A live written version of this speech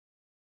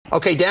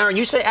Okay, Darren,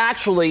 you say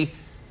actually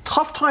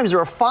tough times, there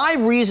are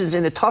 5 reasons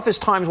in the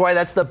toughest times why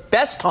that's the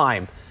best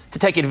time to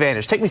take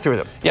advantage. Take me through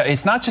them. Yeah,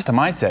 it's not just a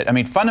mindset. I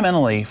mean,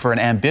 fundamentally, for an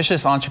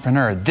ambitious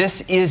entrepreneur,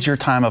 this is your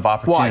time of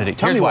opportunity. Why?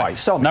 Tell me why.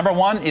 Tell me. Number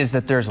one is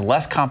that there's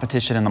less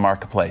competition in the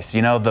marketplace.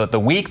 You know, the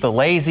weak, the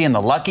lazy, and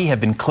the lucky have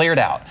been cleared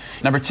out.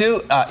 Number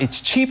two, it's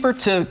cheaper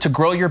to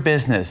grow your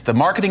business. The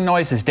marketing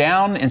noise is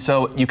down, and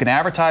so you can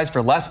advertise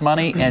for less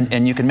money,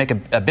 and you can make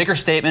a bigger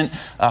statement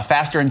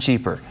faster and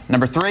cheaper.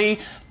 Number three,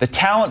 the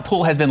talent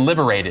pool has been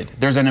liberated.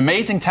 There's an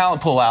amazing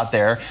talent pool out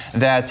there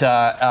that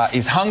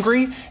is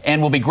hungry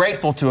and will be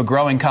grateful to a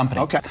growing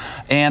company. Okay.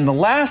 And the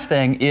last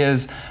thing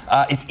is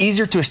it's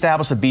easier to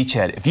establish a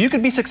beachhead. If you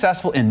could be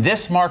successful in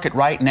this market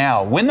right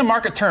now, when the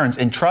market turns,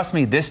 and trust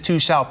me, this too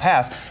shall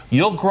pass,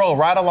 you'll grow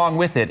right along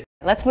with it.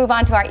 Let's move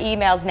on to our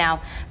emails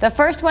now. The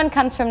first one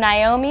comes from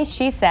Naomi.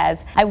 She says,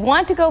 I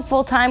want to go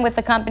full-time with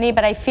the company,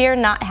 but I fear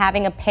not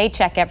having a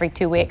paycheck every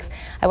 2 weeks.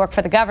 I work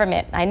for the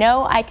government. I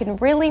know I can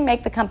really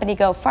make the company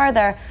go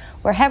farther.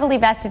 We're heavily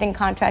vested in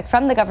contracts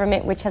from the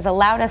government, which has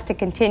allowed us to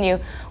continue.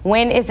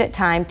 When is it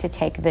time to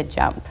take the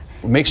jump?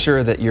 Make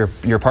sure that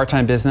your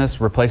part-time business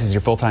replaces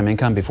your full-time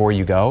income before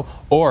you go,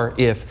 or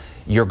if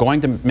you're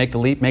going to make the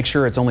leap, make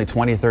sure it's only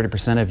 20 or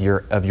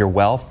 30% of your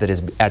wealth that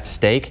is at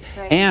stake,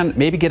 right. And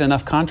maybe get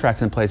enough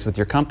contracts in place with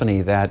your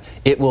company that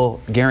it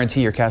will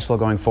guarantee your cash flow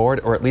going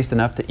forward, or at least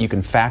enough that you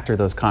can factor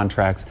those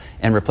contracts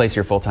and replace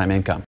your full-time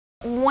income.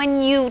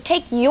 When you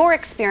take your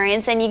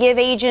experience and you give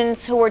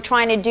agents who are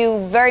trying to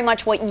do very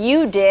much what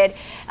you did,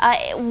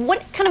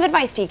 what kind of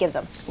advice do you give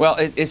them? Well,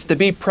 it's to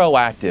be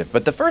proactive.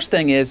 But the first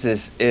thing is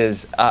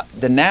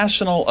the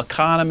national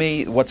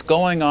economy, what's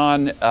going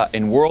on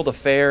in world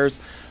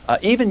affairs,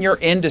 even your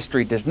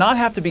industry does not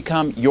have to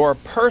become your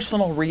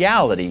personal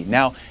reality.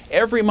 Now,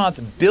 every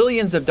month,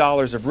 billions of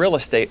dollars of real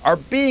estate are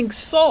being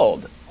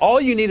sold. All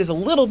you need is a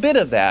little bit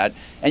of that,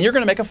 and you're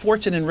going to make a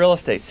fortune in real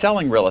estate,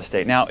 selling real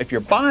estate. Now, if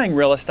you're buying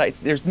real estate,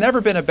 there's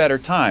never been a better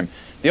time.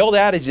 The old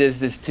adage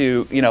is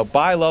to,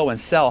 buy low and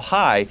sell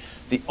high.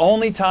 The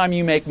only time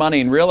you make money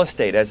in real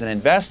estate as an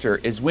investor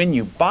is when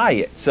you buy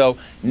it. So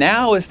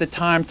now is the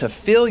time to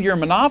fill your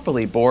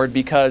monopoly board,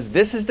 because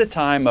this is the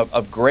time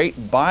of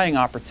great buying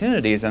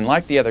opportunities. And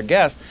like the other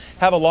guests,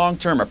 have a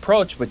long-term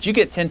approach, but you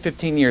get 10,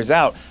 15 years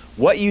out.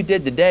 What you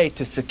did today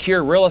to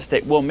secure real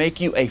estate will make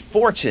you a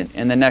fortune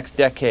in the next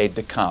decade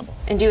to come.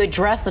 And do you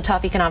address the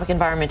tough economic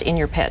environment in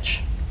your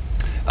pitch?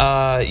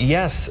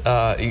 Yes,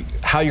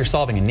 how you're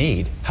solving a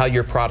need, how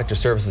your product or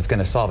service is going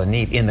to solve a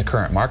need in the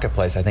current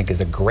marketplace, I think is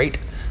a great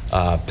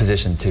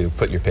position to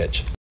put your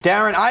pitch.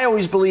 Darren, I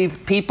always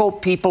believe people,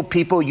 people,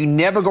 people. You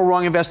never go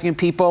wrong investing in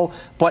people.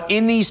 But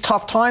in these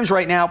tough times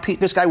right now,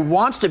 this guy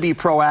wants to be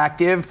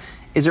proactive.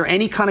 Is there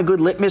any kind of good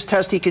litmus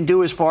test he can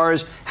do as far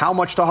as how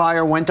much to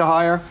hire, when to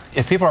hire?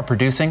 If people are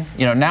producing,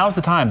 now's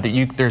the time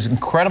that there's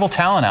incredible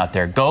talent out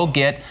there. Go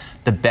get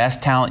the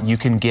best talent you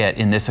can get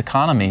in this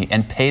economy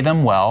and pay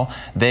them well.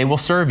 They will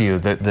serve you.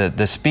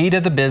 The speed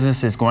of the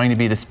business is going to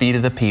be the speed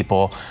of the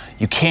people.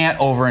 You can't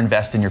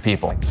overinvest in your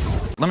people.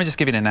 Let me just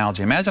give you an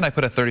analogy. Imagine I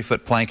put a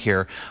 30-foot plank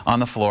here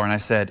on the floor and I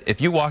said, if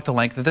you walk the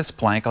length of this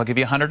plank, I'll give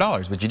you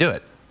 $100. Would you do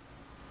it?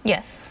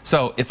 Yes.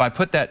 So if I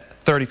put that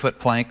 30-foot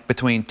plank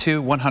between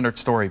 2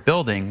 100-story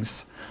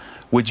buildings,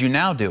 would you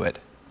now do it?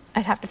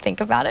 I'd have to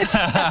think about it.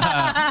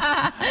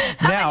 How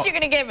much are you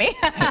going to give me?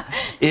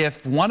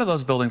 If one of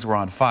those buildings were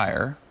on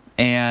fire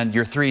and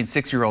your 3- and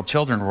 6-year-old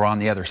children were on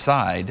the other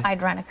side,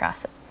 I'd run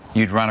across it.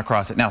 You'd run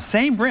across it. Now,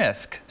 same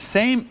risk,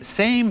 same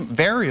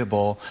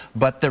variable,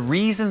 but the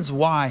reasons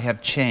why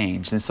have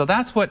changed. And so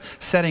that's what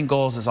setting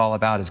goals is all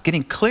about, is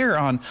getting clear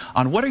on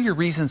what are your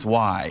reasons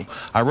why.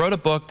 I wrote a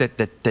book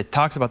that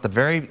talks about the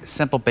very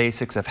simple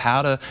basics of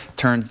how to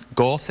turn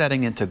goal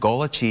setting into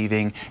goal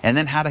achieving, and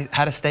then how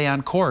to stay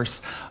on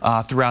course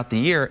throughout the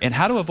year, and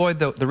how to avoid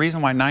the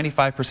reason why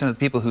 95% of the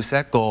people who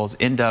set goals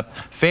end up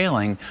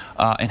failing,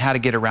 and how to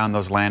get around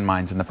those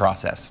landmines in the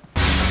process.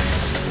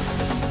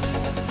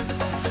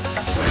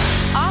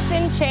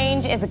 Often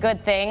change is a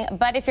good thing,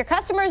 but if your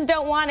customers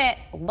don't want it,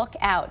 look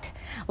out.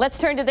 Let's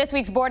turn to this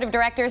week's board of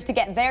directors to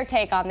get their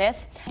take on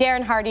this.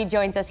 Darren Hardy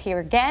joins us here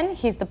again.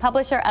 He's the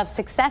publisher of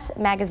Success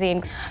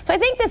Magazine. So I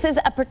think this is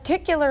a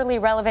particularly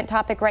relevant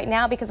topic right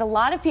now, because a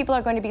lot of people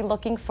are going to be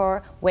looking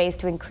for ways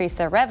to increase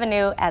their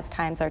revenue as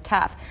times are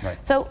tough. Right.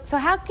 So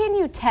how can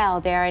you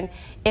tell, Darren,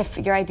 if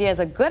your idea is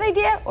a good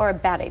idea or a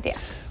bad idea?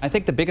 I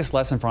think the biggest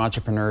lesson for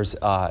entrepreneurs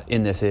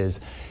in this is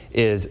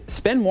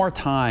spend more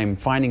time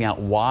finding out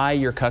why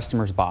your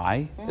customers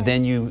buy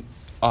than you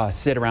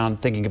sit around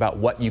thinking about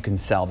what you can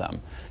sell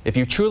them. If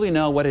you truly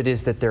know what it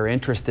is that they're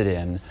interested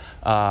in,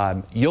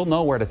 you'll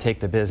know where to take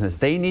the business.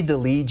 They need to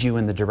lead you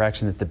in the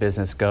direction that the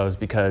business goes,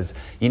 because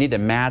you need to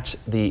match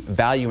the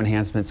value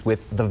enhancements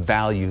with the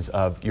values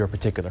of your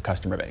particular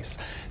customer base.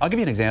 I'll give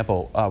you an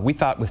example. We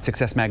thought with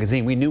Success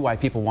Magazine, we knew why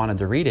people wanted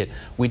to read it.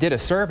 We did a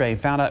survey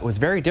and found out it was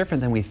very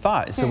different than we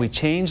thought. So we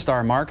changed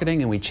our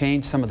marketing and we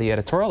changed some of the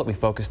editorial that we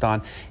focused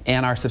on,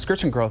 and our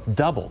subscription growth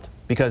doubled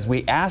because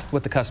we asked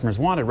what the customers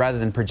wanted rather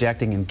than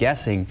projecting and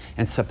guessing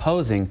and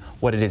supposing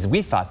what it is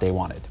we thought they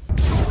wanted.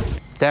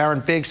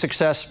 Darren, big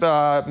success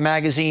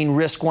magazine,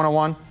 Risk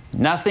 101.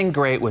 Nothing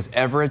great was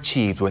ever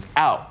achieved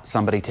without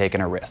somebody taking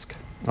a risk.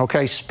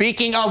 Okay,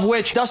 speaking of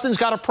which, Dustin's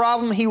got a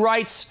problem. He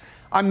writes,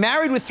 I'm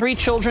married with 3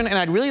 children and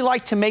I'd really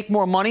like to make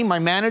more money. My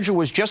manager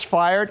was just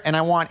fired and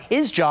I want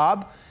his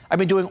job. I've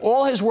been doing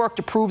all his work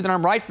to prove that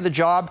I'm right for the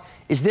job.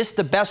 Is this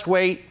the best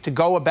way to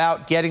go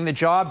about getting the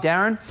job,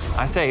 Darren?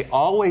 I say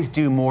always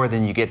do more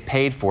than you get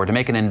paid for to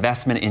make an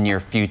investment in your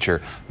future.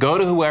 Go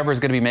to whoever is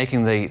going to be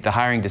making the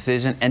hiring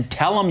decision and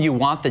tell them you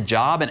want the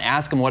job and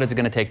ask them what it's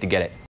going to take to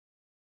get it.